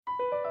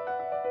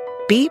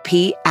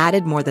BP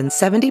added more than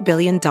 $70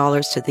 billion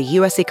to the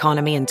U.S.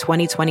 economy in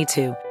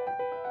 2022.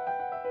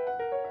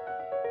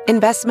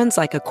 Investments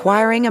like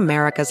acquiring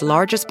America's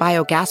largest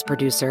biogas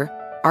producer,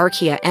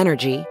 Archaea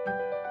Energy,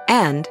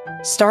 and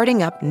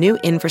starting up new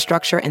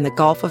infrastructure in the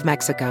Gulf of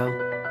Mexico.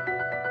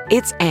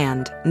 It's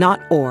and,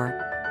 not or.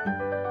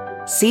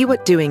 See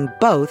what doing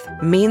both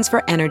means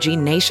for energy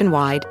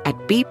nationwide at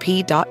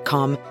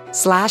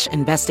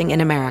bp.com/investing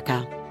in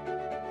America.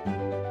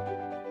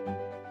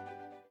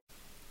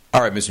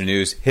 All right, Mr.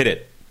 News, hit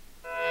it.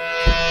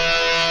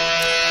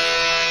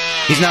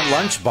 He's not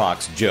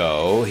Lunchbox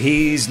Joe.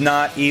 He's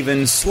not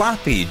even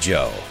Sloppy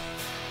Joe.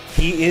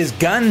 He is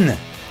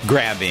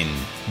gun-grabbing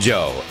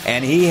Joe,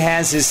 and he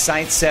has his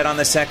sights set on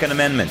the Second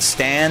Amendment.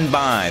 Stand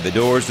by. The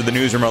doors to the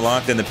newsroom are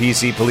locked, and the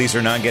PC police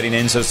are not getting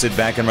in, so sit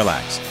back and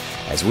relax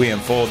as we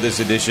unfold this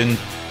edition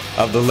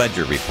of the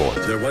Ledger Report.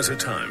 There was a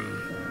time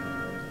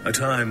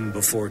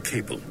before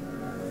cable,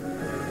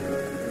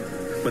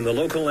 when the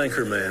local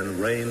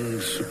anchorman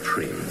reigned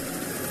supreme.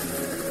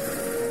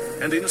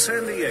 And in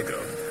San Diego,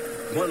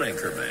 one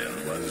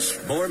anchorman was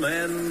more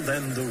man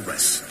than the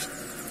rest.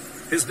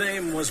 His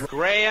name was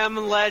Graham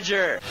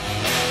Ledger.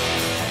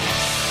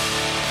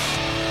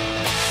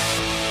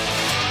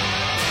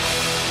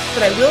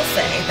 But I will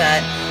say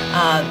that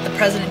the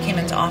president came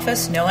into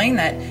office knowing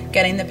that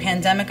getting the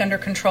pandemic under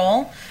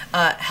control,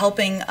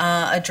 helping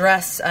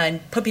address and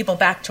put people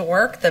back to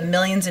work, the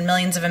millions and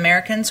millions of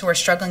Americans who are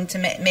struggling to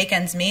make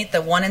ends meet,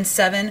 the 1 in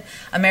 7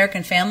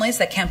 American families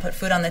that can't put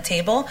food on the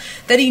table,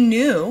 that he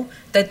knew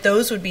that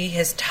those would be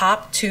his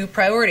top 2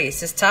 priorities,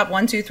 his top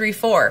 1, 2, 3,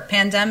 4,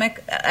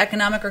 pandemic,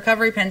 economic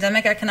recovery,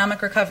 pandemic,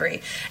 economic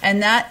recovery.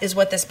 And that is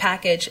what this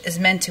package is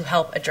meant to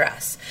help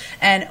address.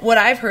 And what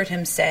I've heard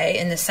him say,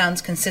 and this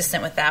sounds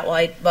consistent with that,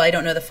 while I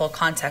don't know the full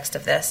context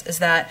of this, is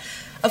that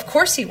of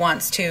course he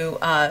wants to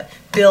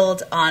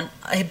build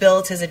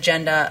his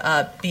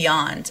agenda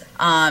beyond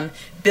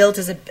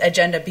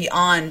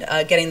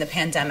getting the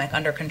pandemic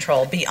under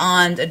control,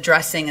 beyond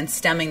addressing and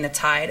stemming the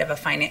tide of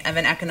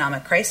an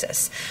economic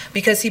crisis,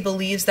 because he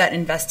believes that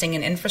investing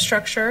in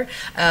infrastructure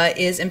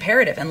is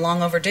imperative and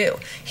long overdue.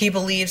 He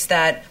believes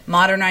that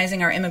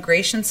modernizing our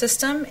immigration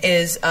system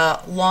is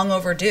long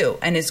overdue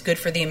and is good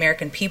for the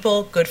American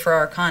people, good for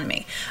our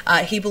economy.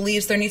 He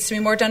believes there needs to be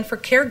more done for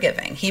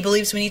caregiving. He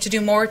believes we need to do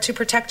more to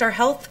protect our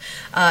health,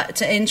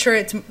 to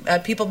ensure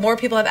more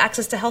people have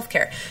access to health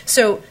care.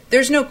 So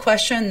there's no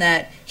question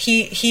that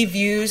he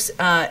views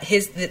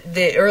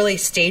the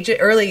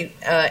early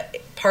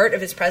part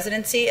of his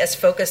presidency as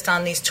focused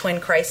on these twin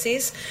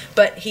crises,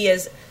 but he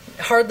is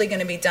hardly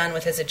going to be done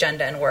with his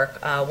agenda and work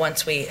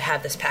once we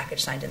have this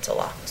package signed into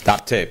law.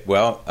 Stop tape.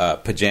 Well,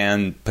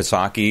 Pajan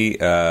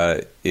Psaki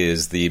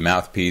is the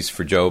mouthpiece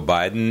for Joe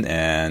Biden,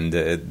 and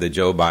the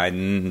Joe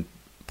Biden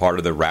part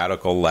of the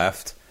radical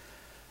left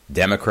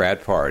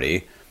Democrat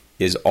Party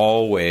is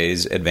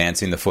always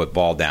advancing the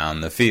football down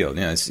the field.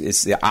 You know,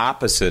 it's the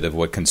opposite of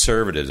what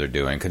conservatives are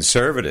doing.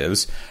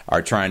 Conservatives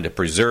are trying to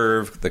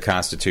preserve the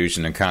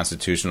Constitution and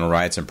constitutional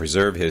rights and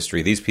preserve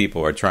history. These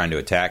people are trying to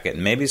attack it.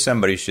 And maybe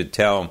somebody should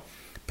tell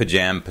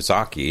Pajan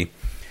Psaki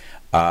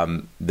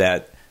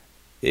that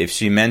if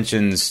she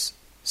mentions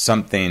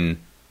something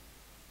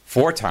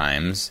 4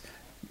 times,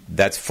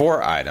 that's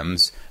 4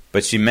 items,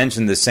 but she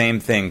mentioned the same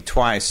thing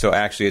twice, so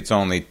actually it's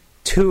only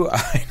 2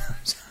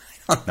 items.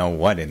 I don't know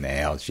what in the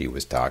hell she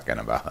was talking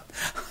about.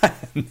 I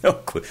have no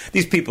clue.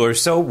 These people are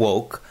so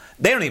woke,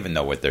 they don't even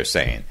know what they're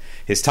saying.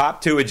 His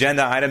top 2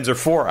 agenda items are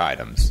 4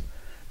 items.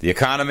 The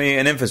economy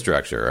and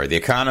infrastructure, or the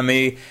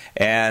economy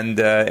and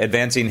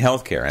advancing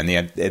health care,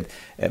 and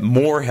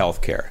more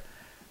health care.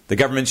 The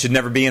government should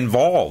never be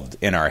involved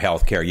in our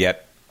health care,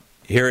 yet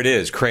here it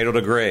is, cradle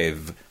to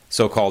grave,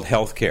 so-called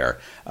health care.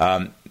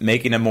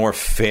 Making a more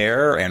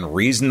fair and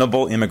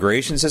reasonable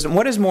immigration system.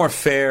 What is more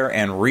fair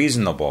and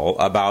reasonable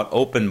about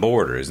open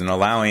borders and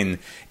allowing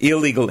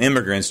illegal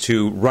immigrants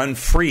to run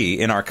free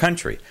in our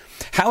country?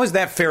 How is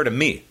that fair to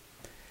me?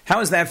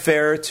 How is that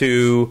fair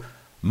to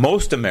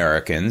most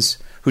Americans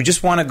who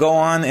just want to go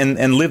on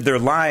and live their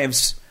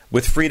lives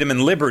with freedom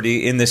and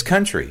liberty in this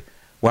country,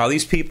 while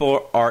these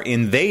people are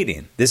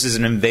invading? This is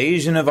an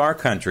invasion of our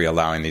country,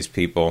 allowing these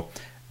people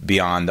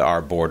beyond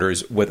our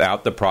borders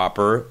without the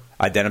proper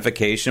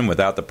identification,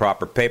 without the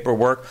proper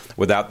paperwork,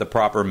 without the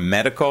proper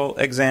medical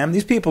exam.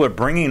 These people are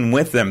bringing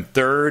with them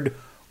third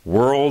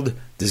world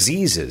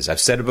diseases. I've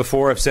said it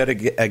before, I've said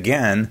it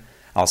again,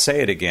 I'll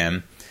say it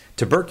again.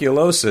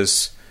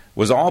 Tuberculosis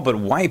was all but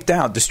wiped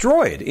out,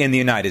 destroyed in the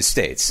United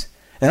States.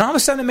 And all of a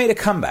sudden it made a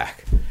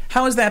comeback.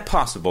 How is that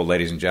possible,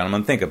 ladies and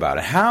gentlemen? Think about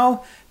it.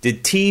 How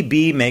did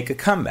TB make a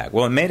comeback?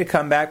 Well, it made a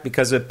comeback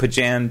because of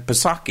Pajan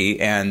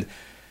Psaki and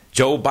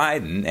Joe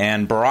Biden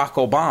and Barack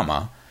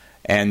Obama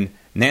and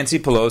Nancy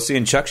Pelosi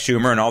and Chuck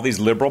Schumer and all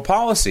these liberal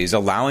policies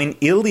allowing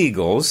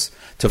illegals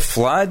to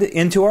flood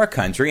into our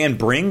country and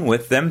bring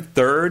with them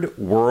third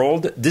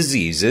world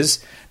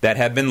diseases that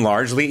have been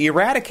largely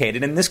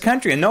eradicated in this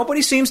country. And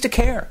nobody seems to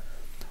care.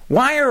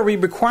 Why are we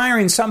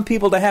requiring some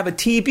people to have a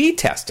TB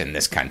test in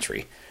this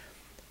country?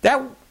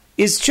 That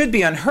should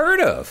be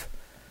unheard of.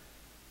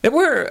 That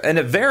we're in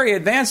a very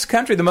advanced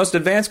country, the most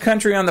advanced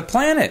country on the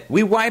planet.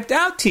 We wiped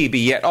out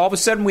TB, yet all of a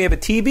sudden we have a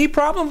TB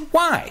problem?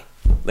 Why?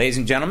 Ladies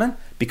and gentlemen,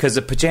 because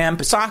of Pajam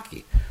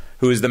Psaki,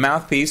 who is the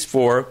mouthpiece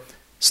for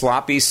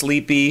sloppy,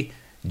 sleepy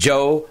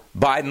Joe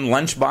Biden,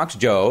 Lunchbox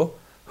Joe,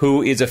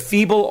 who is a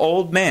feeble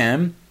old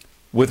man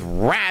with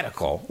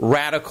radical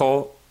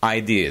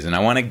ideas. And I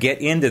want to get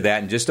into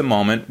that in just a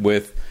moment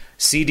with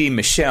C.D.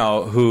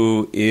 Michel,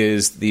 who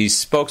is the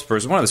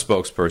spokesperson, one of the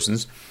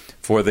spokespersons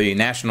for the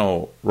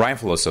National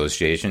Rifle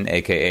Association,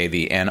 a.k.a.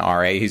 the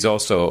NRA. He's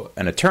also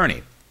an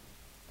attorney,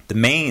 the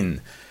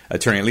main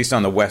attorney, at least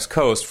on the West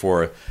Coast,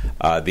 for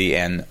the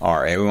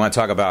NRA. We want to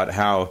talk about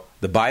how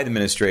the Biden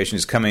administration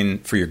is coming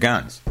for your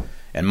guns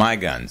and my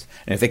guns.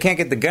 And if they can't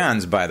get the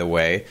guns, by the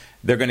way,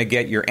 they're going to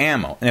get your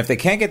ammo. And if they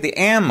can't get the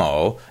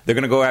ammo, they're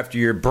going to go after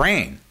your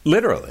brain,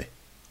 literally.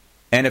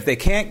 And if they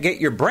can't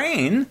get your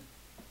brain,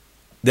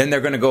 then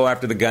they're going to go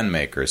after the gun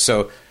makers.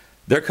 So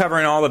they're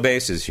covering all the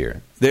bases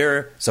here.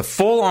 It's a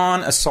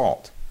full-on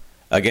assault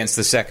against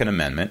the Second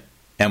Amendment,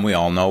 and we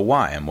all know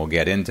why, and we'll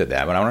get into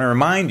that. But I want to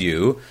remind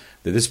you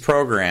that this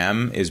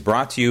program is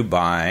brought to you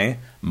by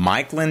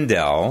Mike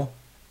Lindell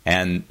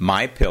and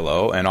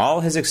MyPillow and all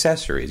his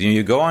accessories.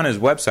 You go on his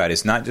website,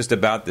 it's not just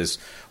about this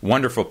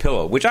wonderful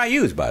pillow, which I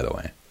use, by the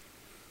way.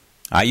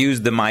 I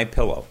use the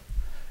MyPillow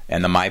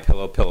and the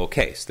MyPillow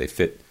pillowcase. They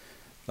fit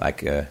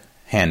like a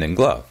hand in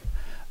glove.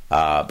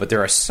 But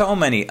there are so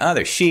many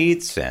other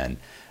sheets and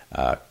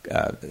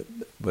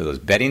those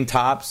bedding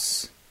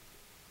tops.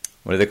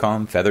 What do they call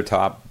them? Feather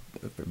top.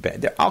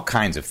 There are all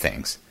kinds of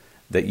things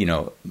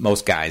that,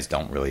 most guys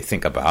don't really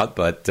think about.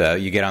 But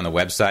you get on the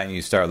website and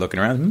you start looking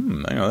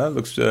around. That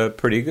looks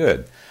pretty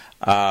good.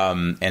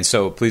 And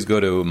so please go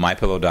to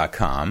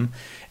MyPillow.com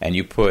and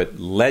you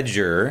put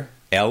Ledger,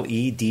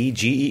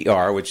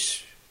 Ledger,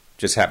 which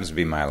just happens to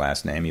be my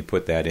last name. You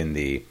put that in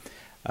the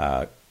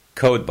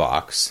code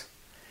box,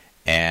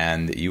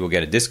 and you will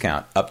get a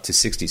discount up to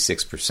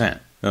 66%.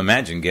 Now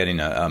imagine getting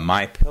a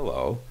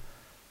MyPillow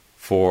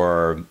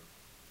for,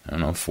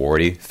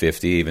 40,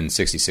 50, even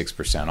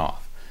 66%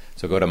 off.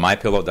 So go to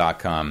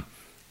MyPillow.com.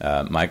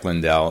 Mike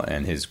Lindell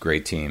and his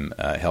great team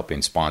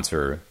helping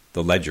sponsor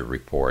the Ledger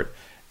Report.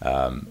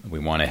 We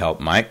want to help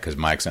Mike because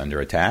Mike's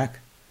under attack.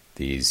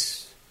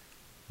 These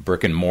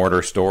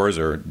brick-and-mortar stores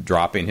are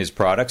dropping his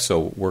products,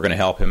 so we're going to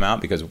help him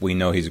out because we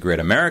know he's a great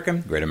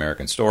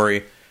American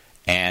story.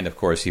 And, of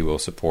course, he will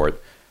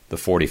support the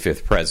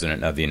 45th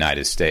president of the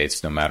United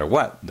States no matter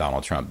what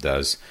Donald Trump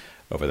does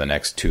over the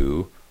next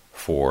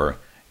 2-4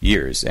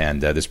 years.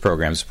 And this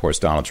program supports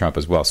Donald Trump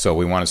as well. So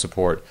we want to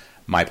support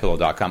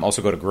MyPillow.com.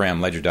 Also go to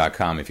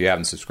GrahamLedger.com. If you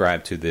haven't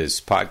subscribed to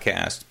this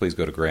podcast, please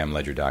go to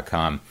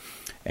GrahamLedger.com,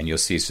 and you'll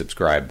see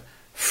subscribe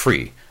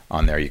free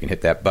on there. You can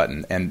hit that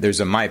button. And there's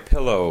a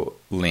MyPillow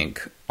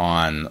link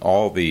on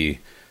all the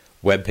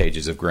web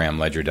pages of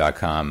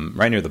GrahamLedger.com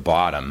right near the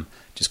bottom.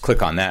 Just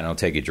click on that and it'll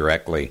take you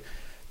directly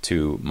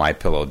to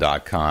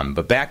MyPillow.com.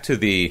 But back to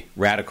the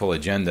radical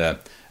agenda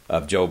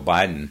of Joe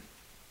Biden.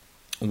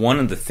 One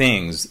of the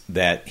things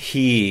that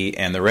he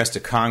and the rest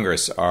of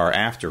Congress are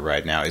after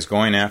right now is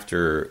going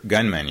after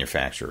gun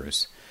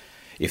manufacturers.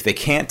 If they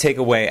can't take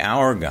away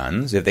our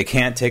guns, if they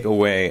can't take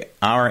away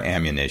our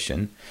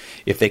ammunition,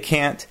 if they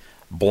can't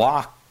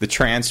block the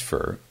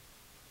transfer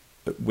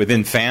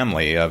within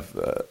family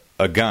of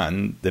a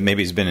gun that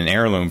maybe has been an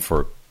heirloom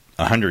for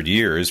 100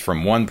 years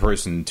from one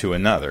person to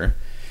another,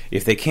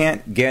 if they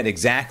can't get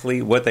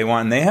exactly what they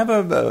want, and they have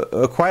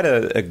a quite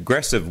an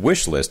aggressive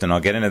wish list, and I'll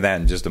get into that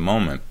in just a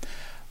moment,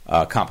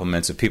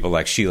 compliments of people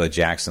like Sheila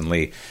Jackson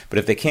Lee, but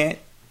if they can't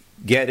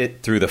get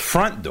it through the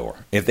front door,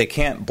 if they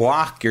can't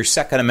block your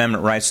Second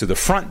Amendment rights through the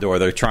front door,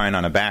 they're trying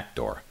on a back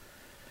door.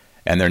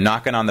 And they're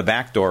knocking on the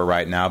back door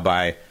right now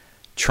by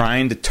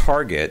trying to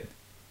target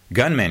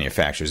gun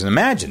manufacturers. And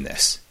imagine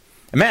this.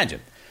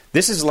 Imagine.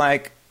 This is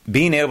like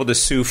being able to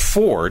sue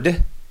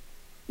Ford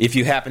if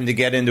you happen to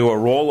get into a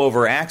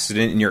rollover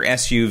accident in your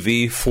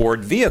SUV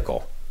Ford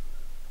vehicle,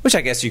 which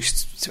I guess you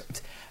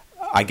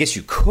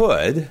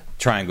could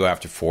try and go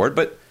after Ford,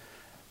 but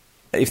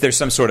if there's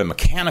some sort of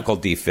mechanical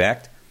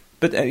defect,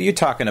 but you're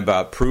talking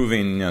about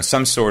proving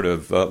some sort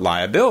of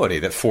liability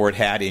that Ford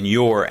had in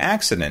your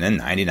accident,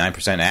 and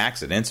 99% of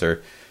accidents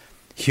are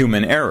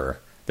human error.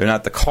 They're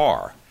not the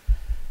car.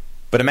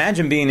 But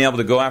imagine being able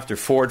to go after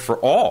Ford for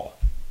all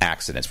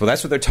accidents. Well,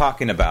 that's what they're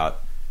talking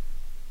about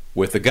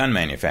with the gun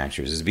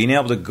manufacturers, is being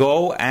able to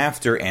go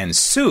after and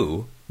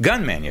sue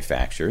gun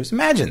manufacturers.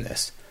 Imagine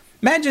this.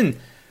 Imagine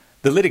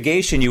the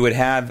litigation you would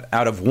have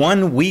out of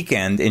one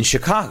weekend in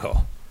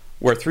Chicago,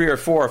 where 3 or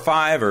 4 or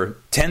 5 or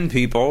 10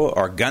 people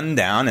are gunned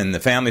down, and the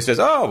family says,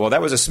 oh, well,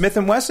 that was a Smith &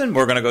 Wesson?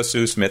 We're going to go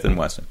sue Smith &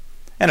 Wesson.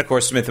 And, of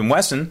course, Smith &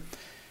 Wesson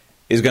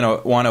is going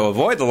to want to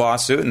avoid the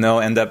lawsuit, and they'll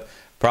end up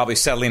probably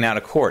settling out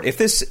of court. If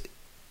this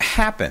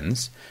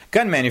happens,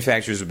 gun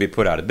manufacturers would be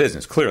put out of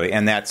business, clearly,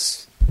 and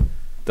that's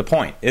the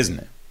point, isn't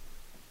it?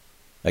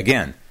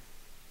 Again,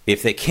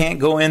 if they can't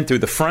go in through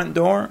the front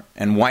door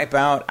and wipe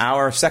out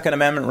our Second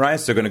Amendment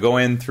rights, they're going to go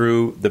in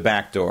through the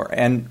back door.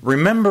 And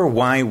remember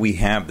why we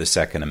have the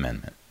Second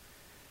Amendment.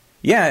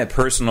 Yeah,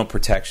 personal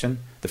protection.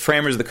 The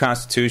framers of the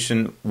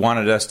Constitution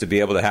wanted us to be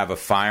able to have a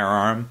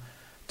firearm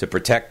to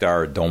protect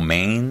our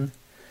domain.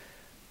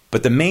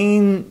 But the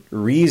main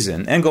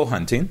reason, and go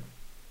hunting,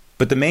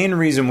 but the main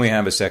reason we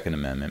have a Second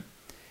Amendment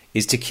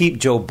is to keep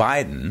Joe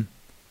Biden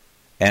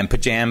and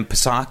Pajam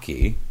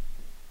Psaki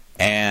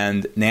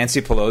and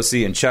Nancy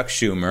Pelosi and Chuck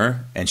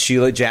Schumer and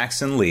Sheila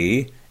Jackson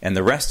Lee and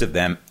the rest of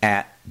them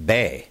at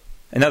bay.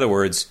 In other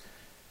words,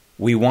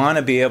 we want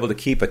to be able to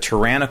keep a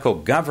tyrannical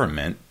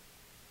government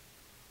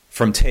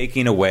from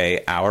taking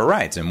away our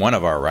rights. And one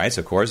of our rights,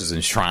 of course, is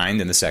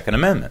enshrined in the Second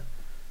Amendment.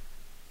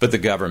 But the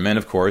government,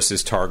 of course,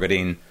 is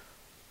targeting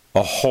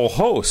a whole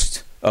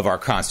host of our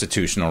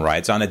constitutional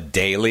rights on a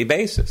daily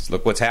basis.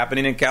 Look what's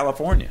happening in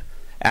California.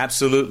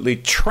 Absolutely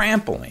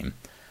trampling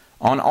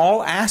on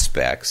all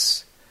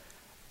aspects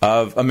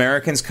of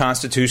Americans'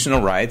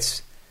 constitutional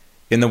rights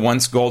in the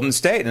once golden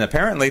state. And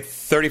apparently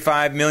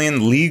 35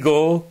 million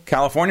legal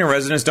California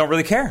residents don't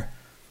really care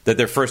that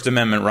their First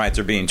Amendment rights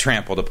are being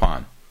trampled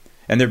upon.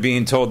 And they're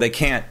being told they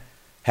can't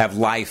have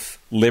life,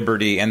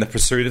 liberty, and the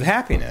pursuit of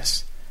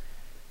happiness.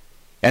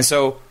 And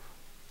so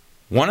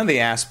one of the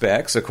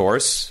aspects, of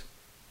course,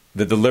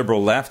 that the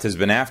liberal left has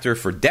been after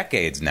for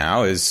decades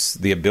now is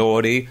the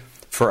ability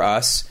for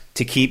us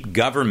to keep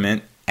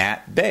government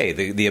at bay,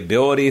 the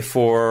ability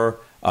for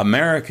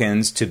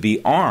Americans to be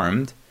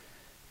armed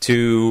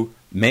to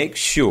make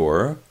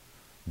sure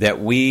that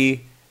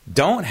we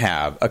don't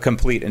have a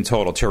complete and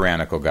total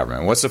tyrannical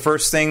government. What's the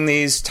first thing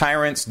these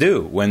tyrants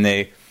do when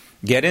they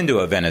get into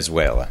a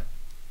Venezuela?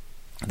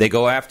 They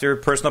go after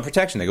personal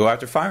protection. They go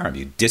after firearms.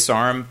 You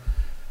disarm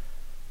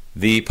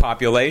the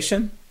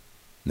population,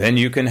 then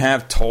you can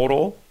have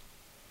total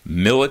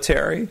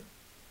military,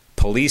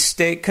 police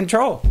state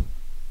control.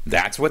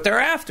 That's what they're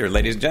after,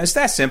 ladies and gentlemen. It's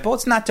that simple.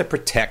 It's not to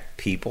protect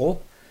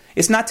people.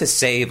 It's not to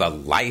save a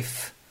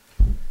life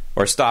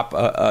or stop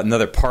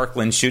another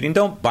Parkland shooting.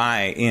 Don't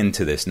buy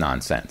into this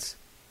nonsense.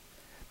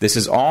 This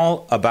is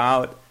all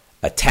about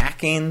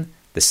attacking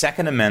the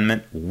Second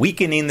Amendment,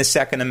 weakening the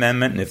Second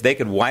Amendment, and if they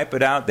could wipe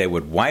it out, they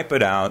would wipe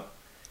it out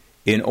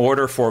in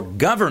order for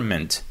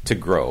government to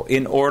grow,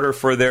 in order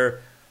for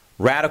their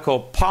radical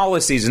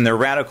policies and their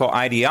radical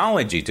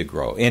ideology to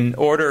grow, in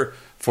order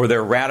for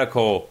their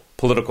radical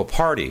political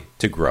party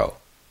to grow.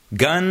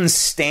 Guns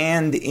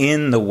stand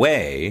in the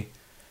way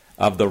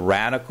of the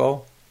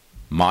radical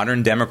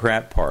modern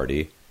Democrat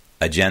Party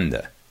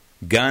agenda.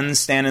 Guns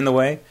stand in the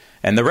way,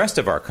 and the rest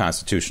of our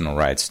constitutional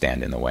rights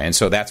stand in the way. And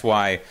so that's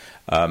why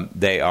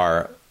they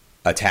are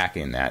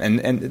attacking that.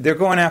 And they're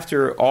going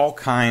after all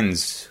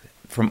kinds,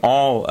 from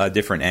all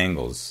different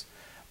angles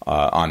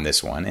on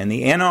this one. And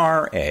the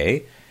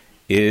NRA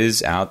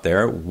is out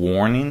there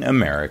warning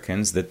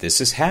Americans that this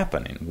is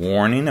happening,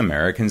 warning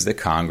Americans that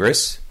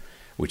Congress,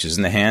 which is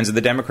in the hands of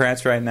the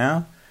Democrats right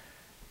now,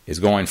 is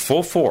going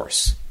full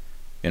force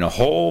in a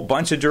whole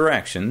bunch of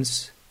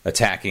directions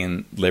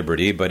attacking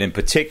liberty, but in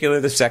particular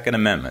the Second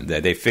Amendment.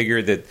 They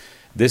figure that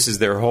this is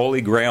their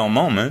holy grail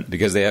moment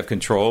because they have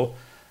control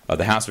of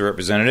the House of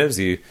Representatives,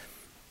 the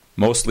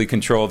mostly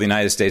control of the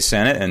United States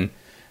Senate, and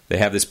they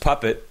have this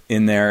puppet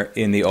in there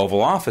in the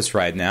Oval Office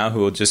right now who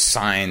will just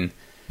sign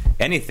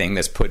anything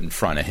that's put in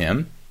front of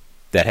him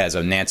that has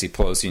a Nancy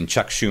Pelosi and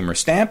Chuck Schumer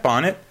stamp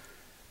on it.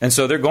 And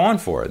so they're going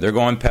for it. They're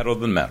going pedal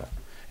to the metal.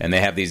 And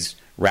they have these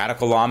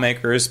radical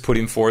lawmakers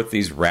putting forth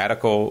these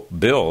radical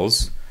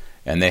bills,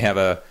 and they have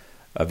a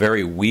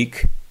very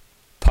weak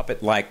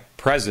puppet-like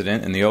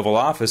president in the Oval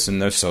Office,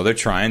 and they're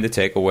trying to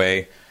take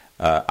away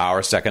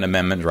our Second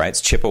Amendment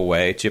rights, chip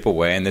away,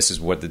 and this is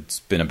what it's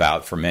been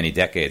about for many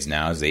decades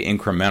now, is the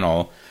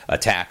incremental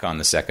attack on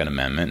the Second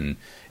Amendment. And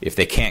if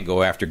they can't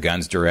go after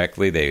guns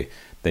directly,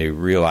 they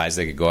realize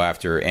they could go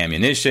after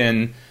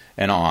ammunition,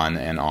 and on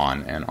and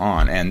on and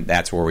on. And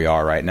that's where we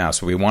are right now.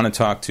 So we want to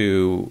talk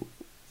to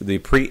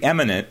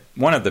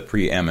one of the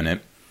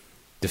preeminent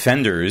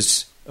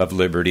defenders of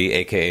liberty,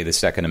 a.k.a. the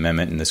Second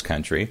Amendment in this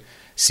country,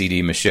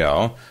 C.D.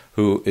 Michel,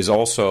 who is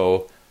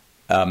also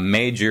a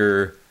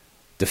major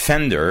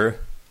defender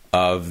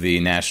of the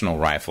National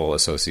Rifle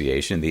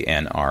Association, the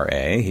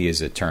NRA. He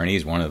is an attorney.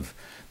 He's one of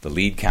the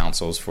lead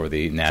counsels for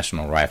the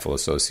National Rifle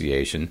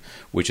Association,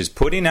 which is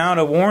putting out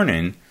a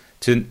warning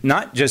to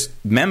not just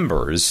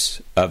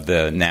members of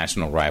the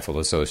National Rifle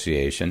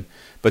Association,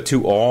 but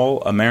to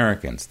all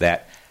Americans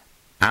that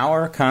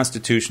our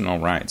constitutional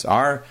rights,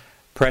 our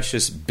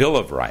precious Bill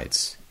of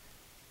Rights,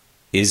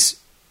 is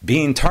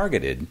being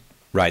targeted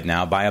right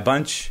now by a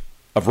bunch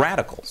of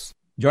radicals.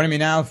 Joining me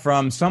now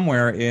from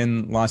somewhere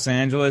in Los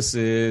Angeles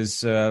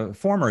is a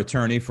former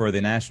attorney for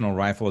the National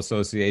Rifle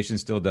Association,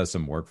 still does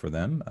some work for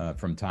them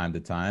from time to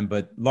time,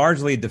 but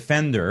largely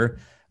defender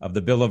of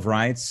the Bill of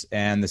Rights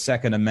and the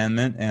Second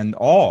Amendment and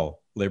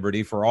all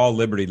liberty for all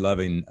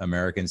liberty-loving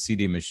Americans,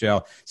 C.D.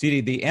 Michel.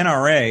 C.D., the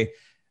NRA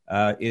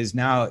is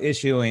now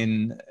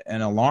issuing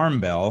an alarm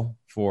bell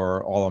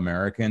for all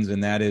Americans,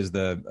 and that is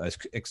the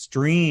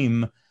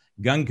extreme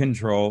gun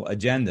control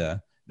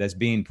agenda that's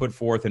being put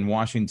forth in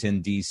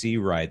Washington, D.C.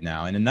 right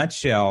now. In a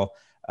nutshell,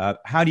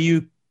 how do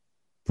you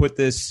put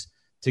this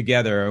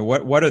together?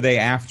 What are they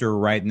after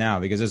right now?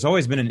 Because there's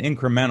always been an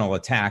incremental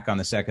attack on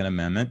the Second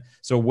Amendment.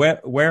 So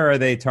where are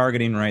they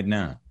targeting right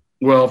now?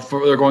 Well,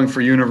 they're going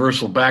for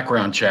universal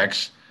background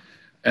checks,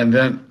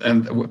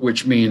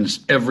 which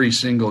means every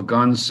single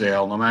gun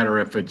sale, no matter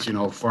if it's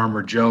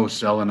Farmer Joe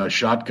selling a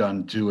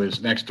shotgun to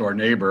his next door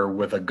neighbor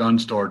with a gun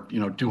store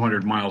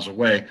 200 miles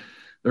away.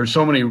 There's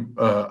so many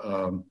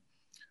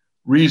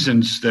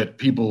reasons that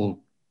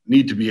people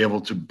need to be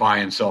able to buy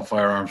and sell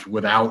firearms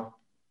without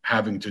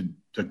having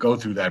to go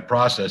through that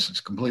process.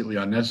 It's completely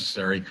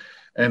unnecessary,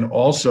 and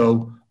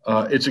also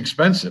it's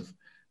expensive.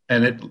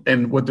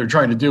 And what they're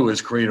trying to do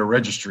is create a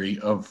registry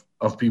of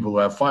people who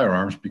have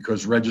firearms,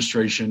 because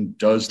registration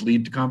does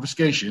lead to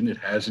confiscation. It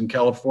has in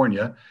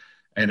California,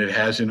 and it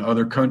has in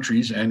other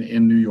countries and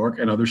in New York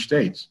and other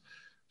states.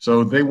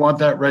 So they want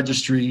that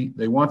registry.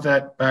 They want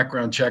that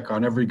background check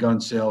on every gun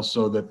sale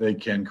so that they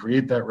can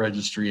create that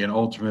registry. And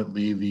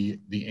ultimately,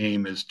 the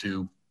aim is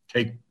to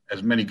take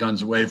as many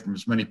guns away from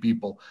as many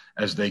people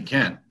as they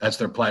can. That's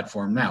their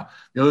platform now.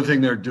 The other thing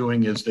they're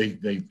doing is they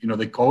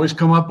always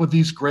come up with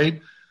these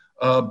great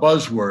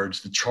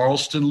buzzwords, the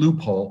Charleston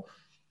loophole.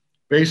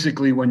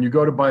 Basically, when you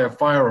go to buy a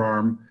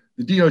firearm,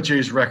 the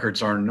DOJ's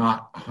records are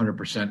not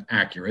 100%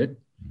 accurate.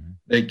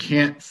 They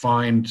can't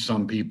find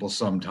some people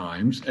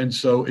sometimes. And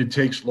so it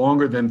takes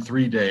longer than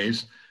 3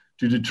 days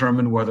to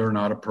determine whether or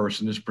not a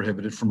person is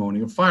prohibited from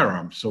owning a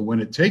firearm. So when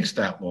it takes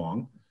that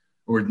long,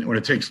 or when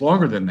it takes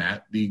longer than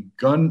that, the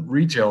gun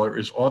retailer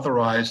is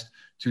authorized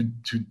to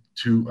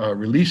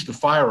release the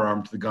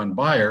firearm to the gun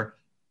buyer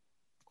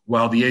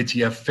while the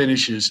ATF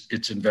finishes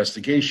its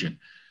investigation.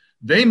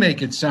 They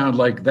make it sound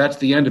like that's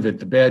the end of it.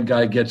 The bad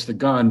guy gets the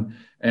gun,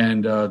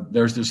 and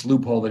there's this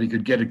loophole that he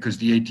could get it because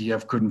the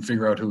ATF couldn't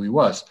figure out who he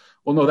was.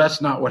 Well, no, that's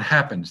not what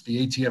happens.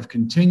 The ATF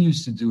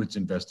continues to do its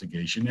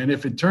investigation. And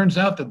if it turns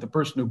out that the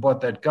person who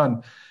bought that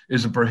gun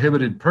is a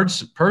prohibited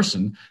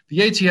person, the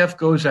ATF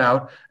goes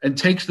out and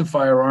takes the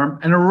firearm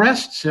and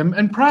arrests him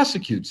and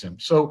prosecutes him.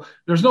 So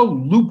there's no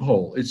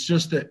loophole. It's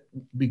just that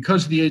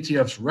because the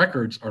ATF's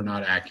records are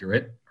not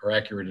accurate or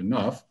accurate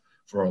enough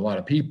for a lot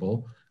of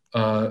people,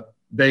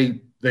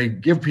 they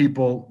give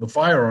people the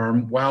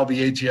firearm while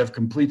the ATF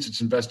completes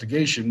its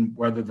investigation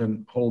rather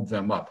than hold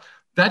them up.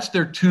 That's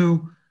their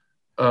two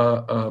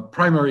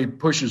primary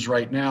pushes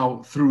right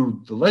now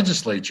through the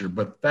legislature,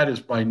 but that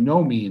is by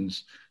no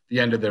means the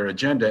end of their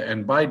agenda.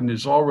 And Biden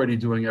is already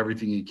doing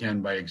everything he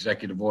can by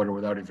executive order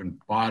without even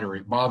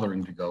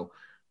bothering to go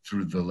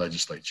through the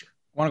legislature.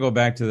 I want to go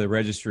back to the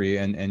registry,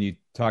 and you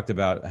talked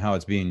about how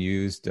it's being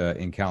used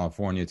in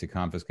California to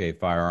confiscate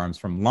firearms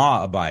from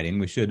law-abiding,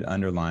 we should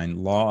underline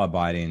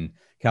law-abiding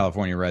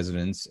California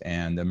residents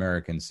and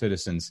American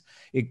citizens.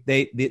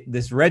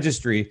 This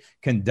registry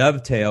can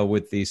dovetail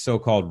with the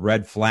so-called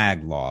red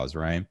flag laws,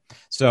 right?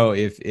 So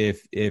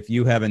if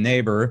you have a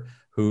neighbor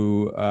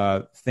who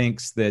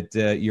thinks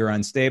that you're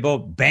unstable,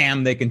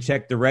 bam, they can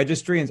check the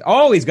registry and,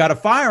 he's got a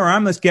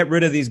firearm, let's get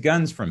rid of these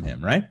guns from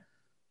him, right?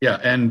 Yeah,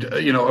 and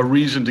a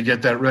reason to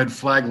get that red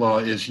flag law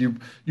is you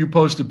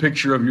post a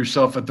picture of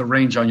yourself at the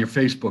range on your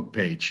Facebook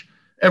page.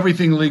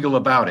 Everything legal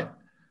about it,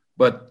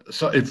 but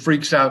so it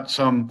freaks out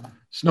some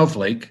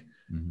snowflake,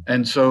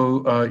 and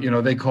so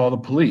they call the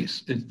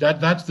police.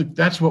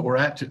 That's what we're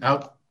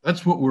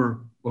that's what we're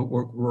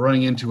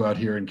running into out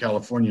here in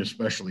California,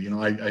 especially.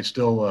 I'm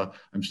still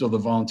the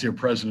volunteer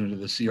president of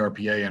the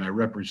CRPA, and I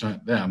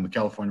represent them, the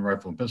California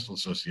Rifle and Pistol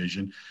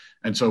Association,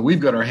 and so we've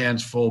got our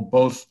hands full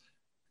both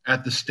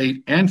at the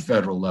state and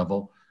federal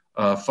level,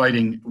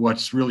 fighting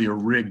what's really a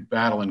rigged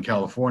battle in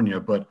California.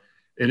 But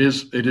it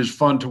is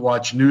fun to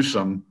watch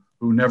Newsom,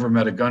 who never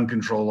met a gun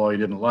control law he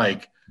didn't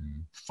like,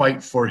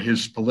 fight for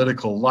his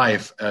political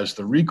life as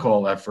the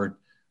recall effort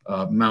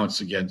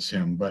mounts against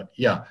him. But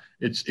yeah,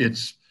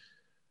 it's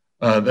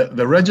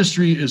the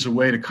registry is a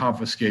way to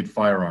confiscate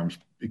firearms,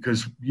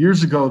 because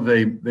years ago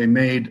they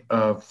made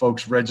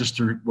folks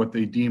register what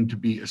they deemed to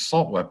be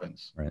assault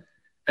weapons. Right.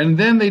 And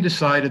then they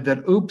decided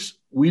that,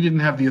 we didn't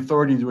have the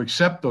authority to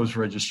accept those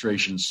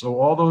registrations. So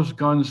all those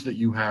guns that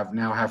you have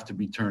now have to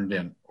be turned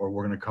in, or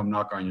we're going to come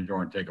knock on your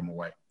door and take them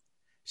away.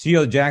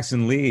 Sheila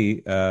Jackson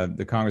Lee,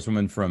 the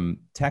congresswoman from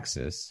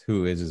Texas,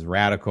 who is as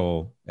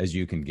radical as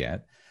you can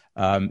get,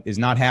 is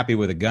not happy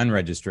with a gun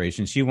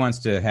registration. She wants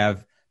to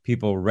have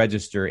people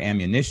register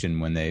ammunition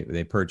when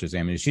they purchase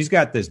ammunition. She's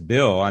got this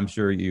bill, I'm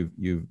sure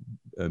you've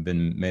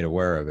been made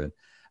aware of it,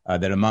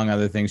 that among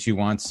other things, she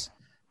wants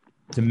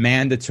to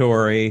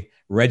mandatory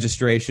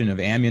registration of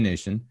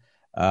ammunition,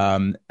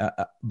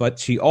 but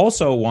she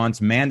also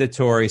wants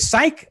mandatory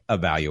psych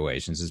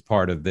evaluations as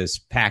part of this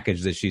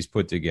package that she's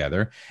put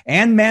together,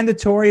 and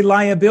mandatory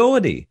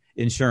liability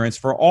insurance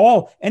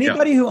for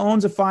anybody who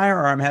owns a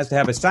firearm has to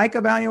have a psych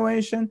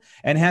evaluation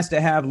and has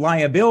to have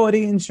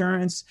liability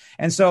insurance.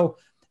 And so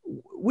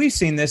we've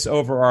seen this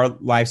over our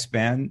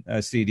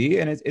lifespan, CD,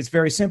 and it's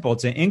very simple.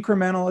 It's an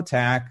incremental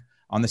attack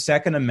on the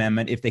Second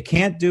Amendment. If they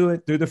can't do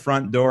it through the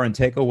front door and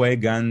take away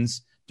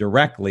guns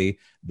directly,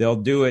 they'll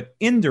do it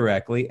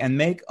indirectly and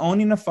make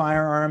owning a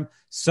firearm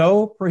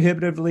so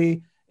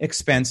prohibitively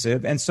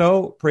expensive and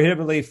so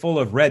prohibitively full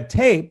of red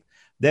tape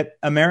that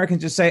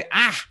Americans just say,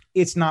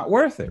 it's not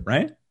worth it,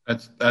 right?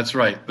 That's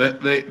right.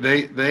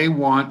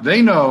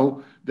 They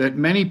know that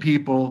many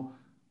people,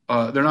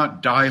 they're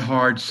not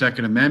diehard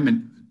Second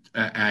Amendment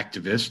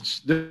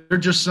activists. They're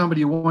just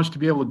somebody who wants to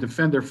be able to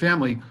defend their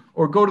family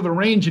or go to the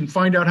range and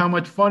find out how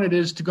much fun it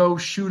is to go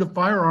shoot a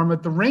firearm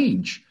at the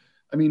range.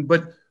 I mean,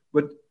 but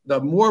the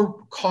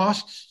more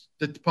costs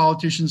that the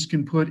politicians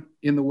can put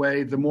in the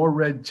way, the more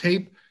red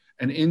tape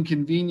and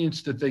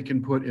inconvenience that they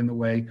can put in the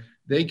way,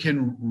 they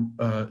can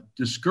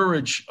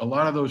discourage a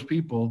lot of those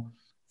people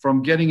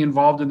from getting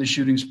involved in the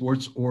shooting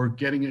sports or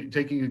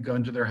taking a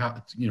gun to their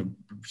house,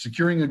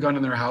 securing a gun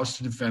in their house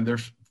to defend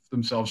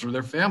themselves or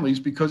their families,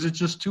 because it's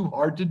just too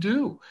hard to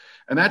do.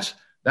 And that's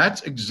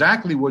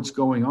exactly what's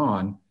going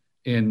on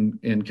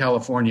in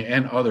California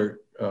and other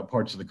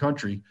parts of the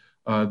country.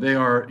 They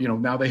are,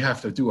 now they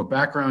have to do a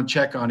background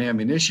check on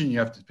ammunition. You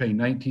have to pay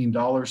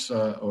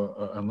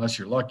 $19 unless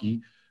you're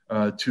lucky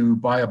to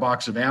buy a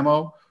box of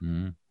ammo.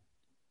 Mm-hmm.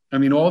 I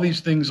mean, all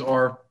these things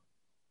are,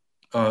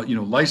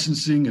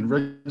 licensing and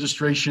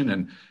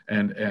registration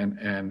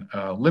and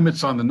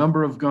limits on the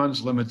number of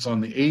guns, limits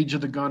on the age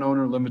of the gun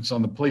owner, limits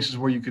on the places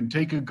where you can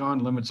take a gun,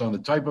 limits on the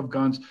type of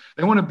guns.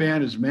 They want to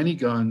ban as many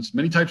guns,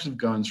 many types of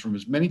guns from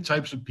as many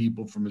types of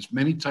people, from as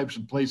many types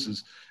of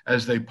places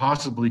as they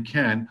possibly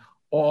can,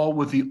 all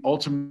with the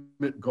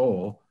ultimate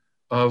goal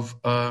of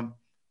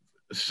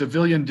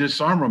civilian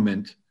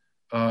disarmament.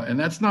 And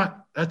that's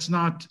not a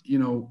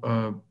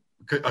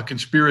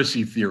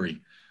conspiracy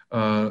theory.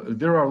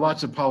 There are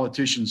lots of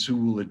politicians who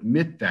will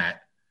admit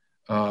that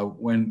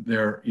when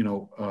they're,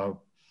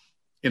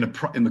 in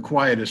the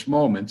quietest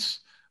moments,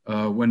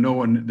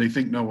 when they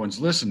think no one's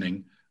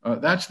listening.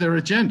 That's their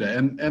agenda,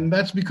 and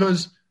that's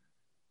because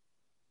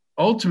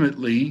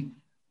ultimately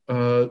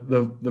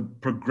the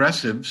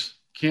progressives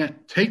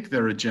can't take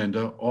their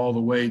agenda all the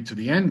way to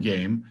the end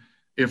game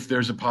if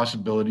there's a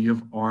possibility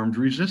of armed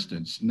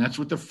resistance, and that's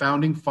what the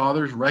founding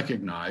fathers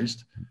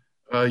recognized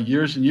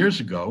years and years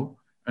ago.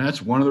 And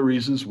that's one of the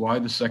reasons why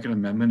the Second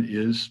Amendment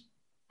is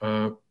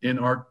in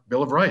our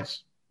Bill of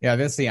Rights. Yeah,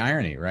 that's the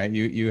irony, right?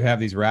 You have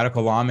these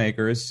radical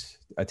lawmakers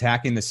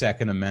attacking the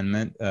Second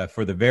Amendment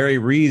for the very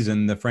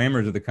reason the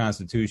framers of the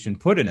Constitution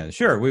put it in.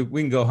 Sure, we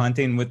can go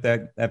hunting with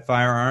that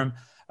firearm.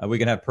 We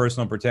can have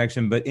personal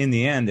protection. But in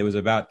the end, it was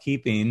about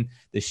keeping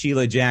the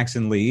Sheila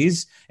Jackson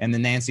Lees and the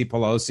Nancy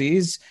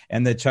Pelosi's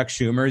and the Chuck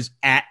Schumers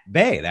at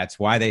bay. That's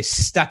why they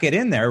stuck it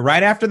in there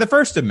right after the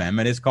First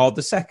Amendment is called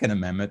the Second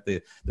Amendment,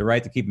 the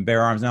right to keep and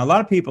bear arms. Now, a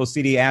lot of people,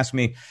 CD, ask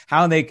me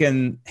how they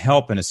can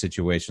help in a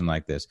situation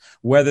like this,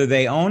 whether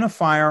they own a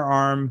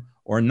firearm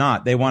or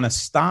not. They want to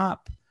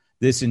stop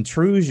this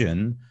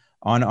intrusion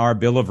on our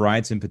Bill of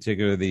Rights, in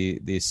particular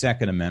the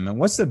Second Amendment.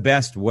 What's the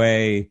best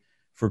way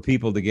for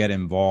people to get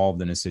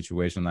involved in a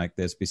situation like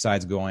this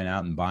besides going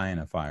out and buying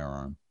a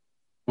firearm?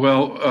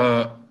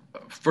 Well,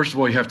 first of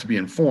all, you have to be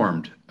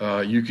informed.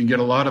 You can get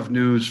a lot of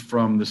news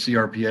from the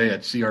CRPA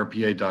at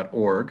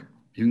crpa.org.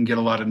 You can get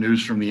a lot of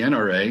news from the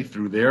NRA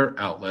through their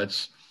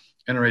outlets.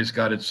 NRA's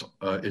got its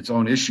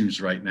own issues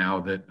right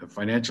now,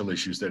 financial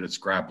issues that it's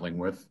grappling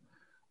with.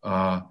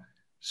 But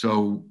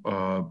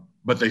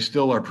they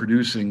still are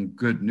producing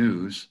good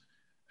news.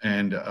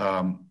 And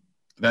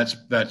that's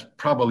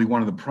probably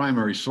one of the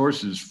primary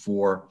sources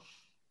for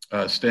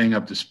staying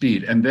up to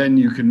speed. And then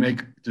you can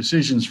make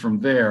decisions from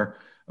there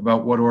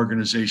about what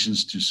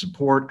organizations to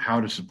support, how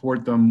to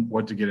support them,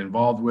 what to get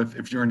involved with.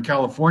 If you're in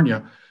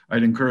California,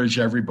 I'd encourage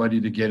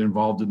everybody to get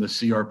involved in the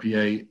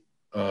CRPA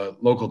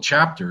local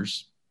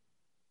chapters.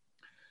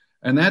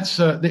 And that's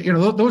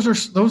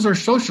those are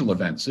social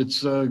events.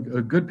 It's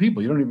good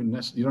people. You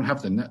don't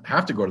have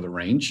to go to the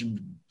range.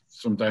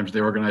 Sometimes they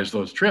organize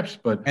those trips,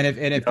 but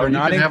if they're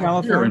not in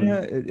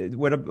California,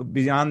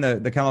 beyond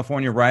the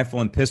California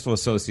Rifle and Pistol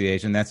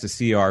Association, that's the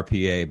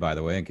CRPA, by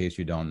the way, in case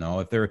you don't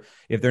know.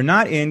 If they're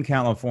not in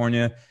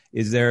California,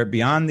 is there,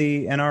 beyond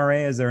the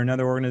NRA, is there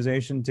another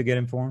organization to get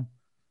informed?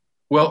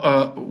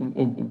 Well,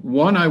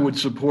 one I would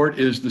support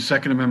is the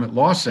Second Amendment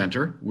Law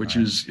Center, which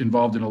is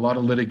involved in a lot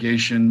of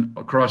litigation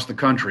across the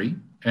country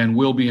and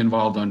will be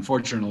involved,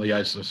 unfortunately,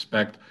 I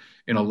suspect,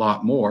 in a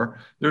lot more.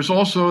 There's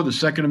also the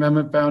Second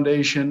Amendment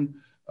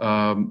Foundation,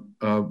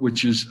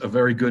 which is a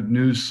very good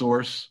news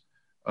source.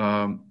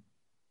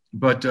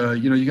 But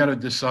you got to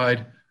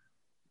decide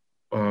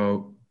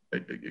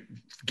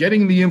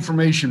getting the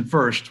information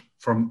first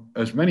from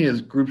as many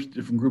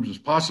different groups as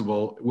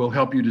possible will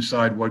help you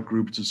decide what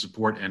group to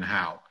support and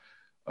how.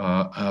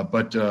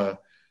 But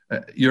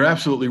you're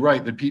absolutely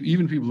right that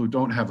even people who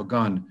don't have a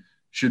gun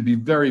should be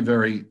very,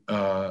 very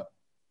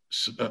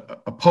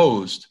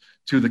opposed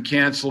to the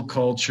cancel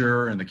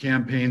culture and the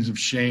campaigns of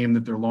shame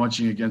that they're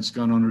launching against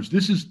gun owners.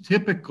 This is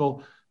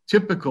typical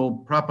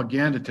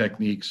propaganda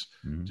techniques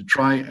to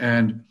try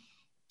and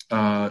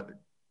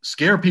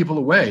scare people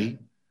away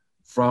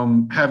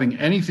from having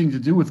anything to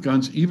do with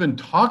guns, even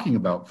talking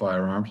about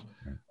firearms,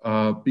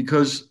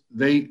 because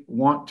they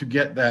want to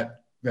get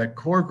that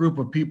core group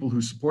of people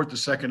who support the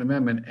Second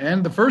Amendment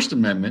and the First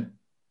Amendment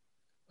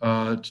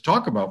to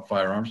talk about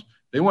firearms.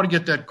 They want to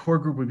get that core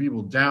group of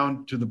people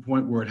down to the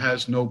point where it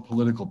has no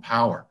political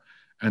power.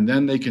 And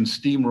then they can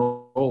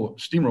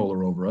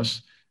steamroller over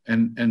us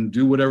and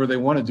do whatever they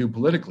want to do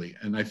politically.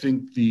 And I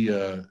think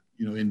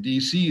in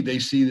D.C., they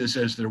see this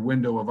as their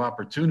window of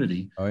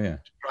opportunity to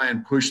try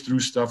and push through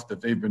stuff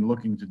that they've been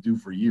looking to do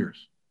for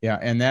years. Yeah,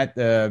 and that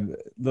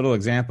little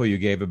example you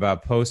gave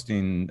about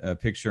posting a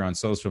picture on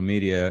social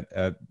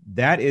media,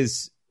 that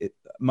is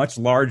much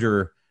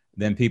larger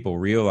than people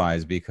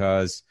realize,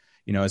 because,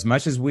 as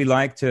much as we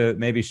like to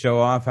maybe show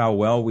off how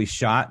well we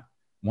shot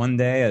one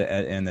day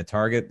and the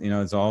target,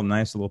 it's all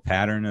nice little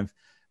pattern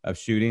of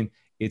shooting,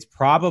 it's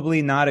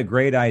probably not a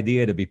great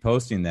idea to be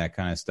posting that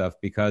kind of stuff,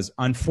 because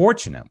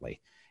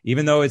unfortunately,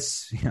 even though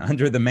it's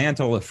under the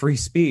mantle of free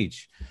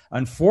speech,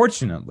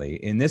 unfortunately,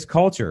 in this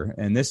culture,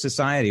 in this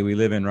society we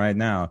live in right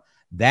now,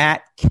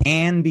 that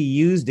can be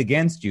used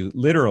against you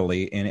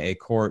literally in a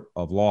court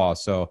of law.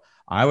 So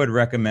I would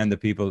recommend to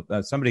people,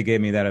 somebody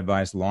gave me that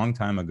advice a long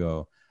time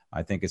ago.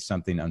 I think it's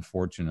something,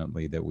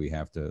 unfortunately, that we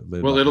have to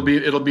live. Well, it'll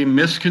be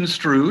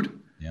misconstrued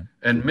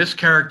and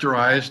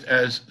mischaracterized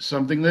as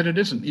something that it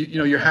isn't.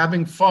 You're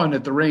having fun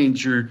at the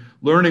range. You're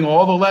learning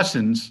all the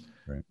lessons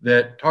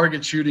that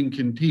target shooting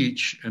can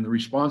teach, and the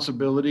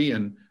responsibility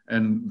and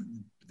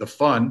the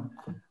fun.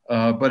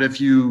 But if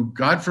you,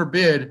 God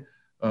forbid,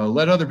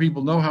 let other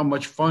people know how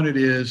much fun it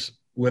is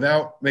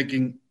without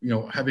making,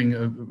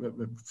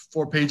 having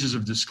 4 pages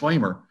of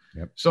disclaimer,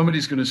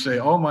 somebody's going to say,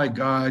 "Oh my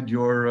God,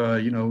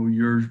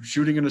 you're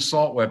shooting an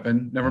assault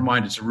weapon." Never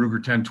mind, it's a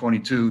Ruger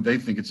 1022. They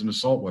think it's an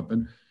assault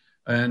weapon,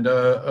 and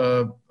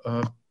they're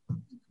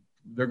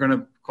going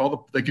to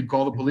they could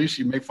call the police.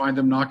 You may find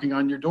them knocking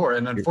on your door.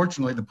 And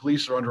unfortunately, the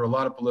police are under a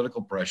lot of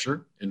political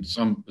pressure in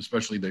some,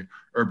 especially the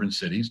urban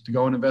cities, to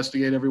go and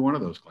investigate every one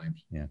of those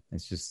claims. Yeah,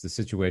 it's just the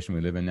situation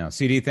we live in now.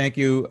 CD, thank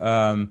you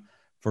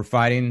for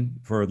fighting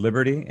for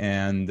liberty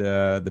and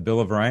the Bill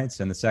of Rights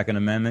and the Second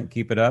Amendment.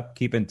 Keep it up.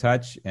 Keep in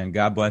touch. And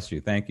God bless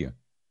you. Thank you.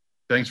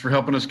 Thanks for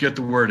helping us get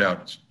the word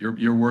out.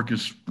 Your work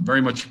is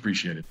very much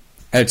appreciated.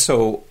 And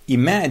so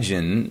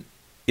imagine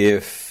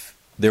if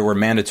there were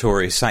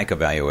mandatory psych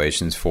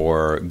evaluations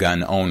for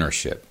gun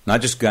ownership,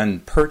 not just gun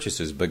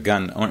purchases, but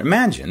gun ownership.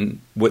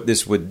 Imagine what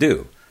this would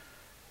do.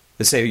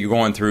 Let's say you're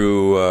going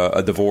through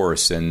a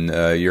divorce and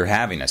you're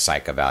having a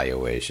psych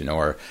evaluation,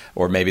 or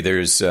maybe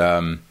there's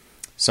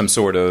some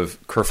sort of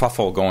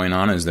kerfuffle going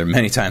on, as there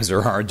many times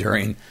there are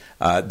during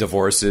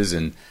divorces,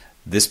 and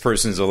this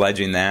person's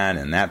alleging that,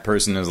 and that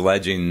person is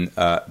alleging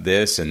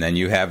this, and then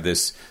you have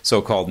this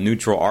so-called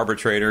neutral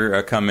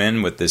arbitrator come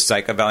in with this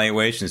psych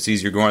evaluation,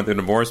 sees you're going through a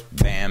divorce,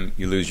 bam,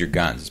 you lose your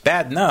guns. It's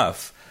bad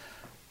enough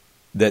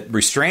that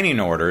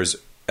restraining orders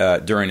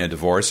during a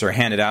divorce are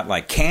handed out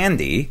like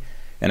candy,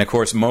 and of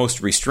course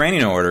most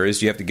restraining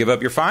orders, you have to give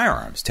up your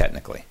firearms,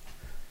 technically.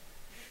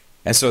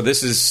 And so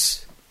this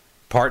is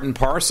part and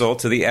parcel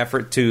to the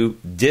effort to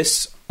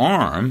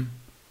disarm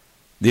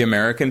the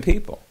American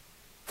people,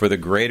 for the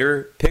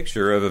greater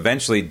picture of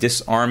eventually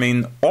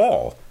disarming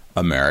all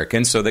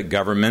Americans so that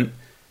government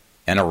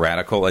and a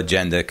radical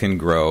agenda can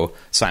grow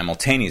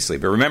simultaneously.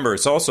 But remember,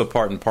 it's also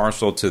part and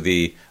parcel to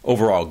the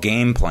overall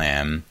game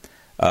plan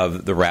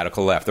of the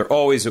radical left. They're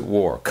always at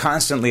war,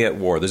 constantly at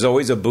war. There's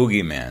always a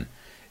boogeyman.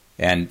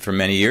 And for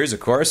many years, of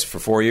course, for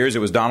 4 years, it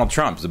was Donald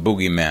Trump, the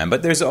boogeyman.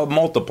 But there's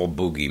multiple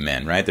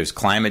boogeymen, right? There's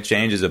climate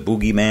change as a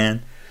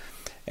boogeyman.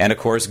 And, of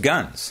course,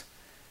 guns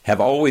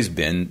have always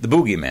been the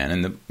boogeyman,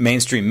 and the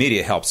mainstream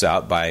media helps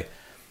out by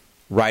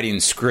writing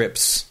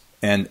scripts.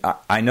 And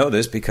I know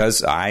this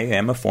because I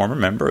am a former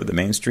member of the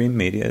mainstream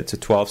media. It's a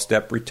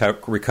 12-step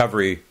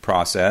recovery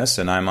process,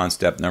 and I'm on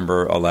step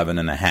number 11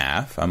 and a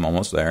half. I'm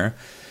almost there.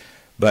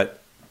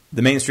 But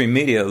the mainstream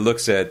media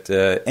looks at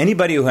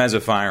anybody who has a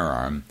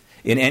firearm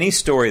in any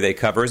story they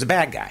cover as a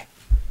bad guy.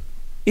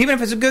 Even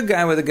if it's a good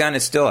guy with a gun,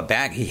 it's still a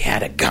bad. He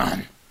had a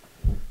gun.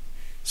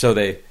 So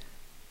they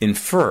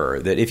infer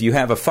that if you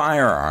have a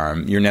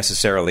firearm, you're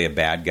necessarily a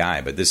bad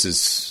guy. But this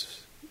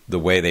is the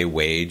way they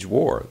wage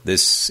war.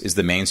 This is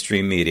the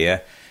mainstream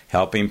media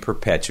helping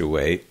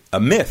perpetuate a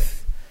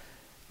myth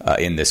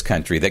in this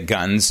country that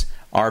guns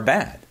are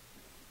bad.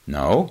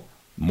 No,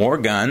 more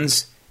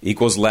guns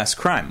equals less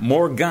crime.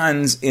 More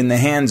guns in the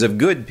hands of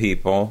good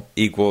people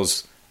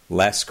equals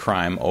less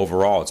crime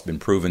overall. It's been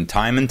proven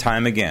time and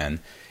time again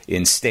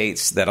in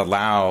states that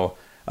allow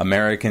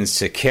Americans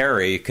to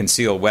carry a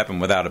concealed weapon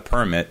without a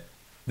permit.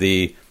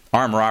 The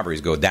armed robberies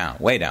go down,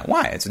 way down.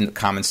 Why? It's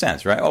common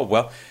sense, right? Oh,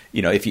 well,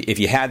 if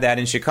you had that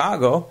in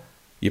Chicago,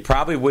 you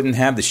probably wouldn't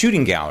have the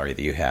shooting gallery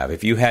that you have.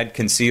 If you had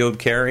concealed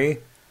carry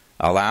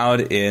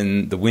allowed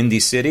in the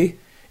Windy City,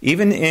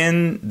 even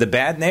in the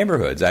bad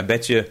neighborhoods, I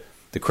bet you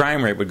the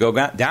crime rate would go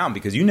down,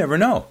 because you never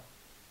know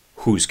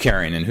who's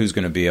carrying and who's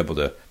going to be able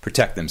to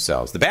protect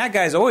themselves. The bad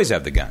guys always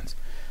have the guns.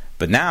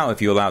 But now,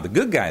 if you allow the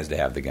good guys to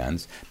have the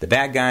guns, the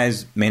bad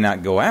guys may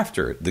not go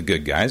after the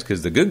good guys,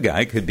 because the good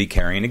guy could be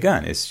carrying a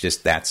gun. It's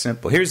just that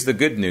simple. Here's the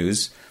good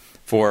news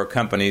for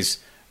companies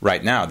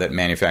right now that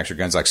manufacture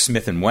guns, like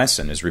Smith &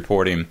 Wesson is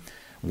reporting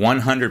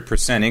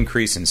 100%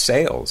 increase in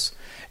sales.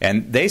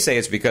 And they say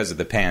it's because of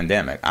the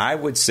pandemic. I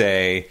would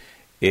say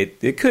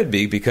it could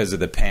be because of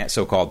the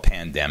so-called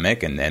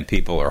pandemic, and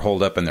people are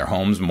holed up in their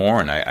homes more,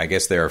 and I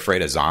guess they're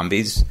afraid of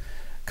zombies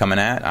coming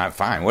at.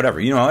 Fine,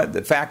 whatever.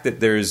 The fact that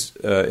there's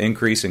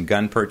increase in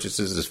gun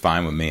purchases is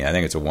fine with me. I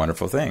think it's a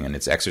wonderful thing, and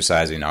it's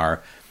exercising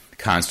our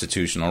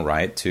constitutional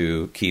right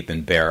to keep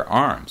and bear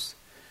arms.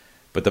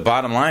 But the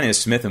bottom line is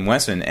Smith &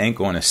 Wesson ain't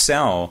going to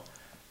sell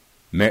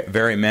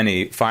very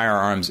many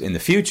firearms in the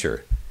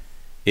future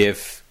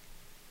if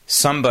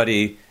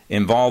somebody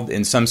involved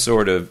in some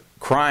sort of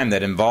crime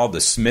that involved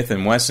a Smith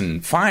 &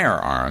 Wesson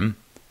firearm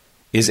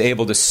is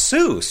able to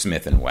sue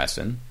Smith &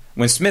 Wesson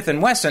when Smith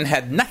 & Wesson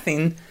had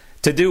nothing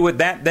to do with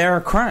that there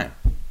crime.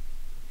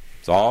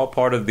 It's all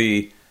part of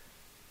the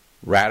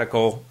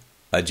radical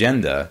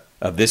agenda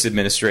of this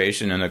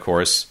administration and, of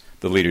course,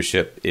 the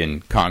leadership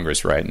in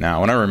Congress right now. I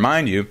want to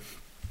remind you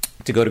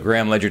to go to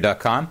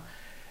GrahamLedger.com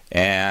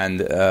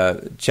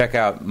and check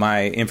out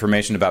my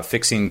information about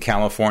fixing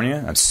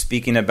California. I'm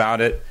speaking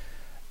about it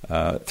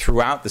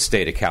throughout the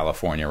state of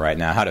California right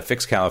now, how to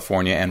fix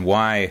California and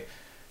why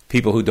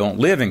people who don't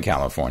live in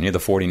California, the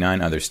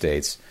 49 other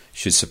states,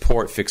 should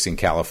support fixing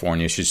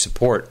California, should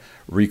support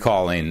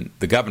recalling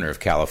the governor of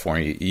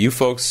California. You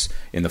folks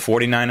in the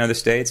 49 other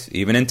states,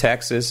 even in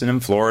Texas and in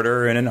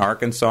Florida and in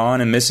Arkansas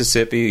and in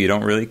Mississippi, you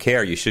don't really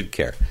care. You should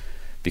care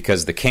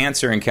because the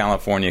cancer in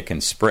California can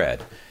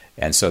spread.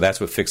 And so that's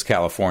what Fix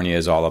California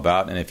is all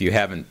about. And if you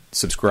haven't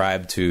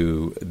subscribed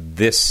to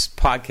this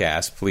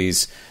podcast,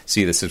 please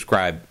see the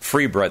subscribe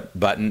free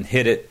button,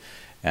 hit it,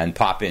 and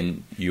pop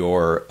in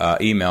your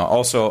email.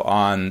 Also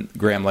on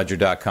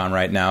GrahamLedger.com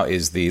right now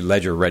is the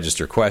Ledger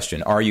Register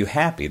question. Are you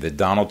happy that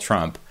Donald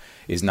Trump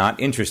is not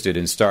interested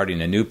in starting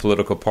a new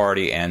political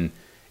party and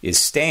is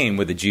staying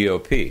with the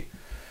GOP?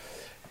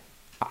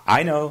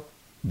 I know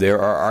there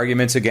are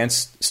arguments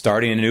against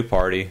starting a new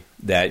party,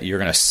 that you're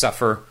going to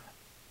suffer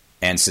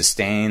and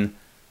sustain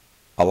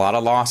a lot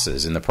of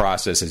losses in the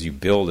process as you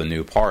build a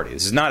new party.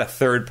 This is not a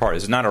third party.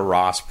 This is not a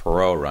Ross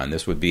Perot run.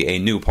 This would be a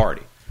new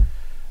party.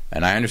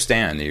 And I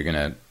understand that you're going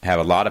to have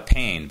a lot of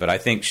pain, but I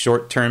think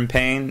short-term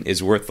pain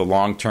is worth the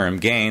long-term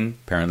gain.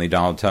 Apparently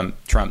Donald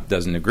Trump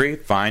doesn't agree.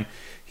 Fine.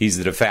 He's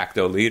the de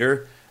facto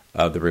leader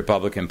of the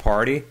Republican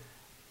Party,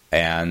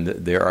 and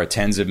there are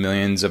tens of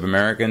millions of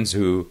Americans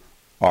who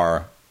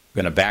are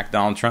going to back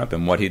Donald Trump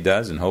and what he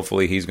does, and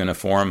hopefully he's going to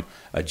form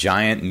a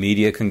giant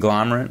media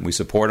conglomerate. We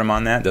support him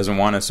on that. Doesn't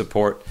want to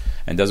support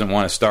and doesn't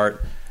want to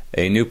start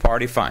a new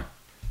party. Fine.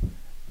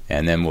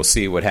 And then we'll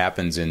see what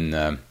happens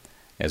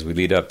as we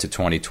lead up to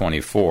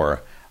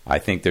 2024. I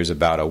think there's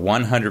about a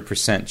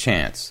 100%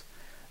 chance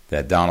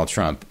that Donald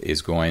Trump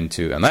is going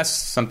to,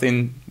 unless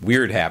something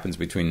weird happens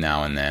between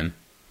now and then,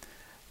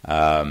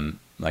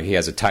 like he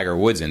has a Tiger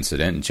Woods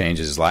incident and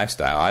changes his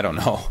lifestyle. I don't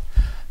know.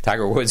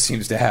 Tiger Woods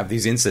seems to have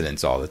these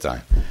incidents all the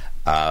time.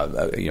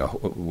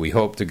 We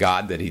hope to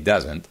God that he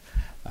doesn't.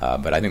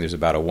 But I think there's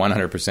about a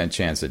 100%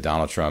 chance that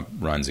Donald Trump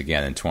runs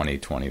again in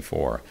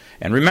 2024.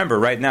 And remember,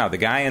 right now, the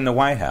guy in the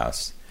White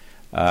House,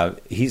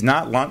 he's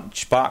not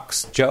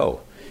Lunchbox Joe.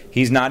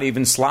 He's not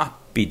even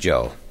Sloppy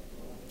Joe.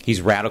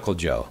 He's Radical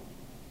Joe.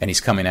 And he's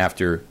coming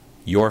after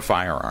your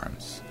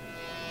firearms.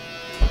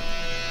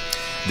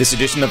 This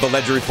edition of the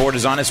Ledger Report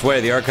is on its way.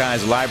 The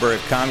Archives Library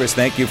of Congress.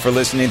 Thank you for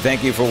listening.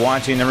 Thank you for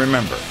watching. And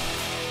remember,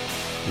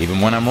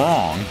 even when I'm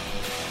wrong,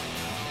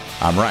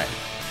 I'm right.